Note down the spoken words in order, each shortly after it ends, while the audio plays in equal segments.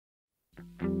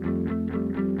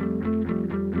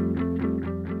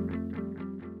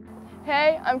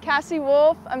Hey, I'm Kasci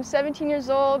Woolf. I'm 17 years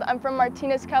old. I'm from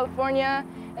Martinez, California.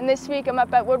 And this week I'm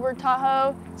up at Woodward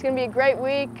Tahoe. It's gonna be a great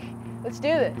week. Let's do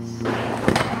this.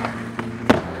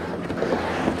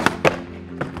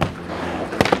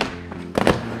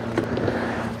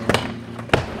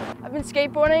 I've been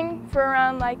skateboarding for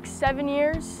around like 7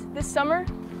 years this summer.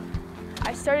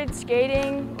 I started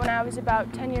skating when I was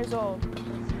about 10 years old.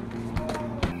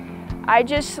 I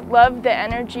just love the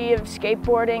energy of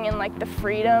skateboarding and like the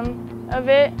freedom of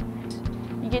it.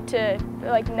 You get to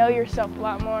like know yourself a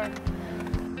lot more.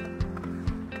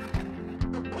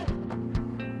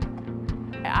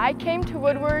 I came to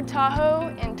Woodward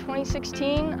Tahoe in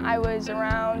 2016. I was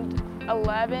around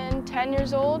 11, 10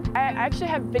 years old. I actually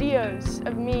have videos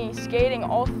of me skating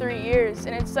all 3 years,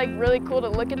 and it's like really cool to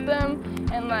look at them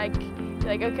and like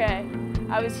okay,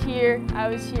 I was here, I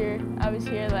was here, I was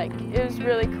here. Like, it was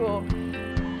really cool.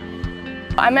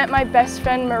 I met my best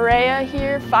friend Maria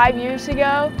here 5 years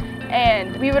ago,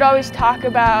 and we would always talk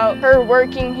about her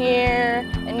working here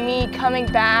and me coming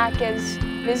back as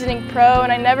visiting pro,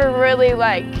 and I never really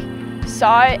like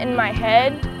saw it in my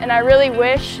head, and I really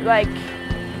wish like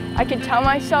I could tell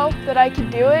myself that I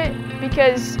could do it,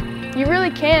 because you really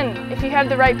can if you have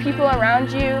the right people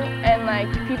around you and like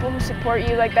people who support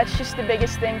you. Like, that's just the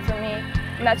biggest thing for me,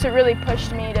 and that's what really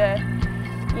pushed me to,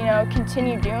 you know,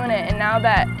 continue doing it. And now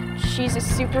that she's a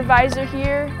supervisor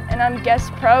here and I'm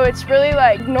guest pro, it's really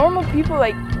like normal people,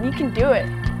 like, you can do it,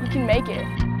 you can make it.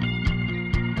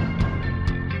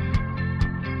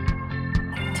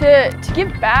 To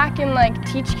give back and like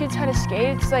teach kids how to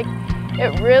skate, it's like,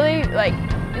 it really like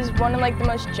is one of like the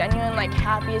most genuine, like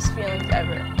happiest feelings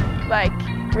ever. Like,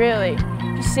 really,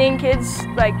 just seeing kids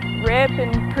like rip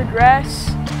and progress,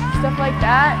 stuff like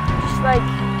that, just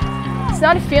like, it's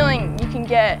not a feeling you can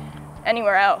get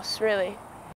anywhere else, really.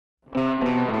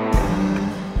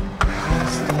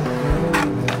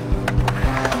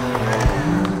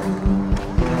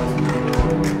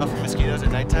 Up for mosquitoes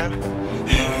at nighttime?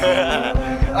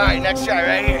 All right, next try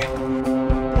right here.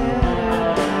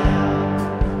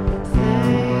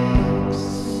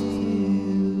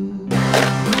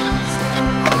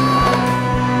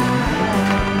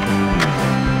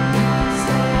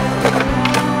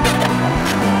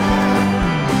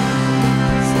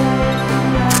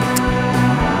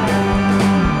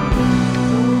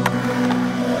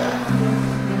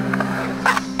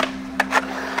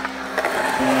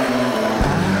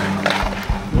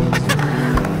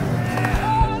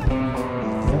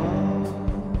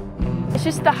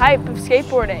 It's just the hype of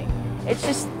skateboarding. It's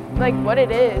just like what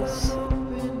it is.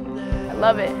 I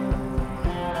love it.